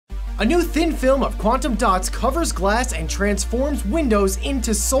A new thin film of quantum dots covers glass and transforms windows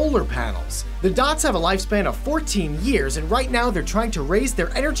into solar panels. The dots have a lifespan of 14 years, and right now they're trying to raise their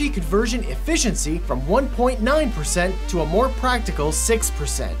energy conversion efficiency from 1.9% to a more practical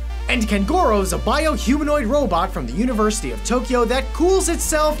 6%. And Kengoro is a bio-humanoid robot from the University of Tokyo that cools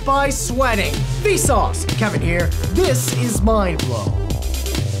itself by sweating. Vsauce, Kevin here. This is Mindblow.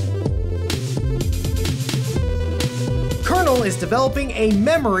 Kernel is developing a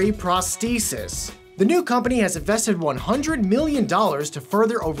memory prosthesis. The new company has invested $100 million to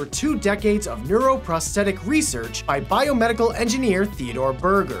further over 2 decades of neuroprosthetic research by biomedical engineer Theodore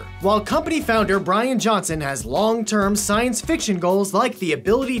Berger. While company founder Brian Johnson has long-term science fiction goals like the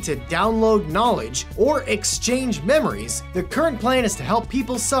ability to download knowledge or exchange memories, the current plan is to help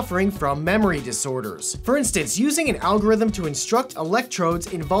people suffering from memory disorders. For instance, using an algorithm to instruct electrodes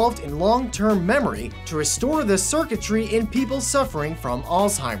involved in long-term memory to restore the circuitry in people suffering from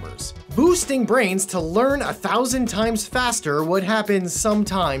Alzheimer's. Boosting brains to learn 1,000 times faster would happen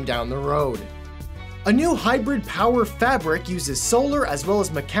sometime down the road. A new hybrid power fabric uses solar as well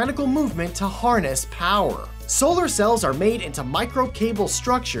as mechanical movement to harness power. Solar cells are made into microcable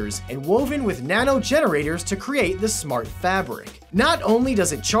structures and woven with nano generators to create the smart fabric. Not only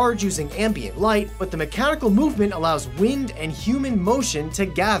does it charge using ambient light, but the mechanical movement allows wind and human motion to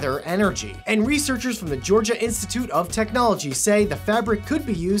gather energy. And researchers from the Georgia Institute of Technology say the fabric could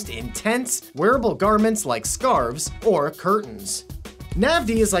be used in tents, wearable garments like scarves, or curtains.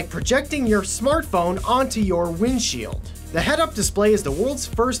 Navdy is like projecting your smartphone onto your windshield. The head-up display is the world's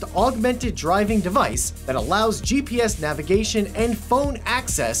first augmented driving device that allows GPS navigation and phone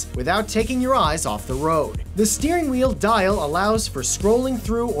access without taking your eyes off the road. The steering wheel dial allows for scrolling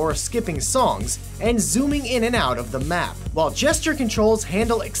through or skipping songs and zooming in and out of the map, while gesture controls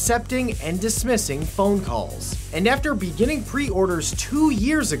handle accepting and dismissing phone calls. And after beginning pre-orders 2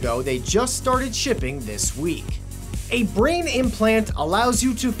 years ago, they just started shipping this week. A brain implant allows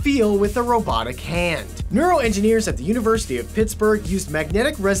you to feel with a robotic hand. Neuroengineers at the University of Pittsburgh used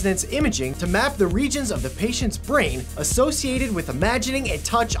magnetic resonance imaging to map the regions of the patient's brain associated with imagining and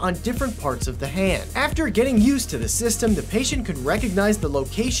touch on different parts of the hand. After getting used to the system, the patient could recognize the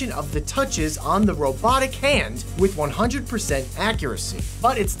location of the touches on the robotic hand with 100% accuracy.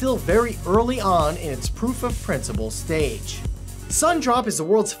 But it's still very early on in its proof of principle stage. Sundrop is the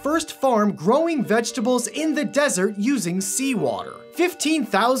world's first farm growing vegetables in the desert using seawater.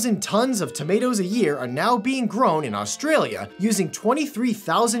 15,000 tons of tomatoes a year are now being grown in Australia using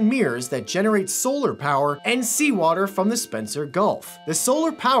 23,000 mirrors that generate solar power and seawater from the Spencer Gulf. The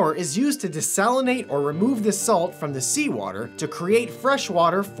solar power is used to desalinate or remove the salt from the seawater to create fresh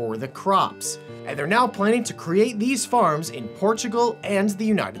water for the crops. And they're now planning to create these farms in Portugal and the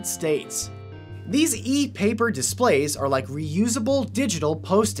United States. These e-paper displays are like reusable digital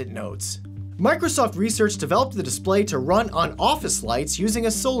Post-it notes. Microsoft Research developed the display to run on office lights using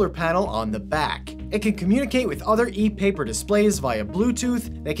a solar panel on the back. It can communicate with other e-paper displays via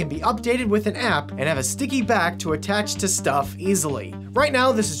Bluetooth, that can be updated with an app, and have a sticky back to attach to stuff easily. Right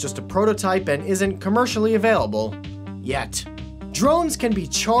now, this is just a prototype and isn't commercially available yet. Drones can be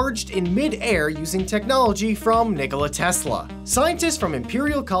charged in mid-air using technology from Nikola Tesla. Scientists from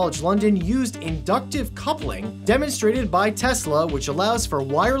Imperial College London used inductive coupling demonstrated by Tesla, which allows for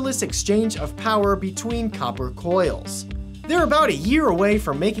wireless exchange of power between copper coils. They're about a year away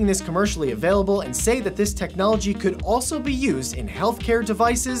from making this commercially available and say that this technology could also be used in healthcare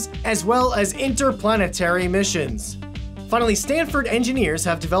devices as well as interplanetary missions. Finally, Stanford engineers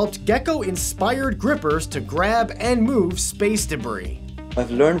have developed gecko-inspired grippers to grab and move space debris.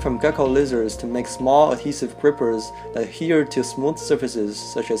 I've learned from gecko lizards to make small adhesive grippers that adhere to smooth surfaces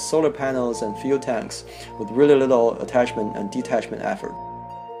such as solar panels and fuel tanks with really little attachment and detachment effort.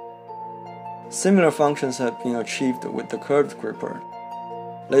 Similar functions have been achieved with the curved gripper.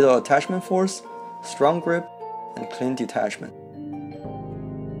 Little attachment force, strong grip, and clean detachment.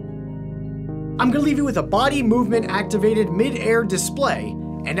 I'm gonna leave you with a body movement activated mid-air display,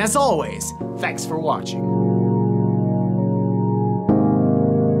 and as always, thanks for watching.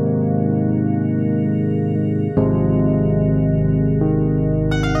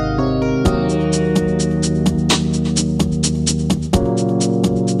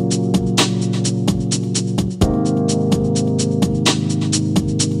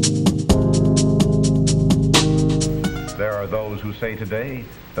 There are those who say today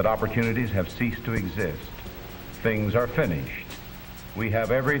that opportunities have ceased to exist. Things are finished. We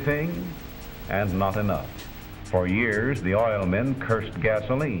have everything and not enough. For years, the oil men cursed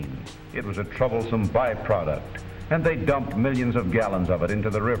gasoline. It was a troublesome byproduct, and they dumped millions of gallons of it into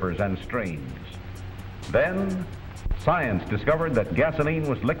the rivers and streams. Then, Science discovered that gasoline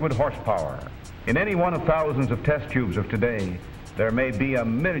was liquid horsepower. In any one of thousands of test tubes of today, there may be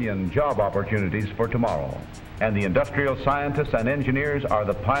 1 million job opportunities for tomorrow. And the industrial scientists and engineers are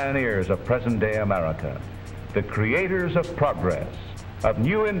the pioneers of present-day America, the creators of progress, of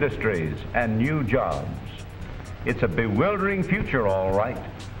new industries and new jobs. It's a bewildering future, all right,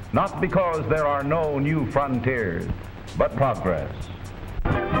 not because there are no new frontiers, but progress.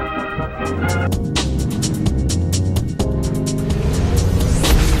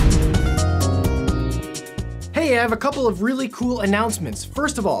 Hey, I have a couple of really cool announcements.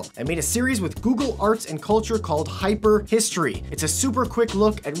 First of all, I made a series with Google Arts and Culture called Hyper History. It's a super quick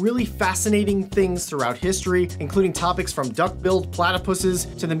look at really fascinating things throughout history, including topics from duck-billed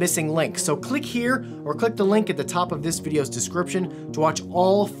platypuses to the missing link. So click here or click the link at the top of this video's description to watch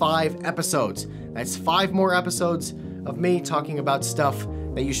all 5 episodes. That's 5 more episodes of me talking about stuff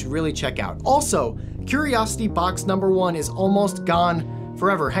that you should really check out. Also, Curiosity Box number 1 is almost gone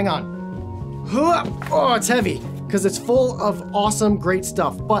forever. Hang on. Oh, it's heavy, because it's full of awesome, great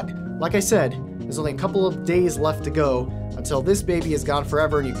stuff. But, like I said, there's only a couple of days left to go until this baby is gone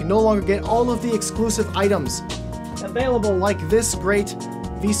forever, and you can no longer get all of the exclusive items available, like this great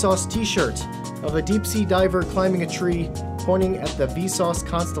Vsauce t-shirt of a deep-sea diver climbing a tree, pointing at the Vsauce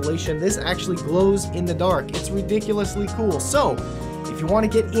constellation. This actually glows in the dark. It's ridiculously cool. So, if you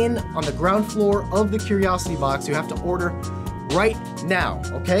want to get in on the ground floor of the Curiosity Box, you have to order right now,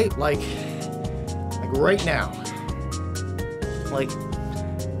 okay? Like right now. Like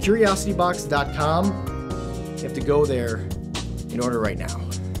curiositybox.com. You have to go there and order right now.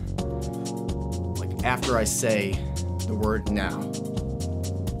 Like after I say the word now.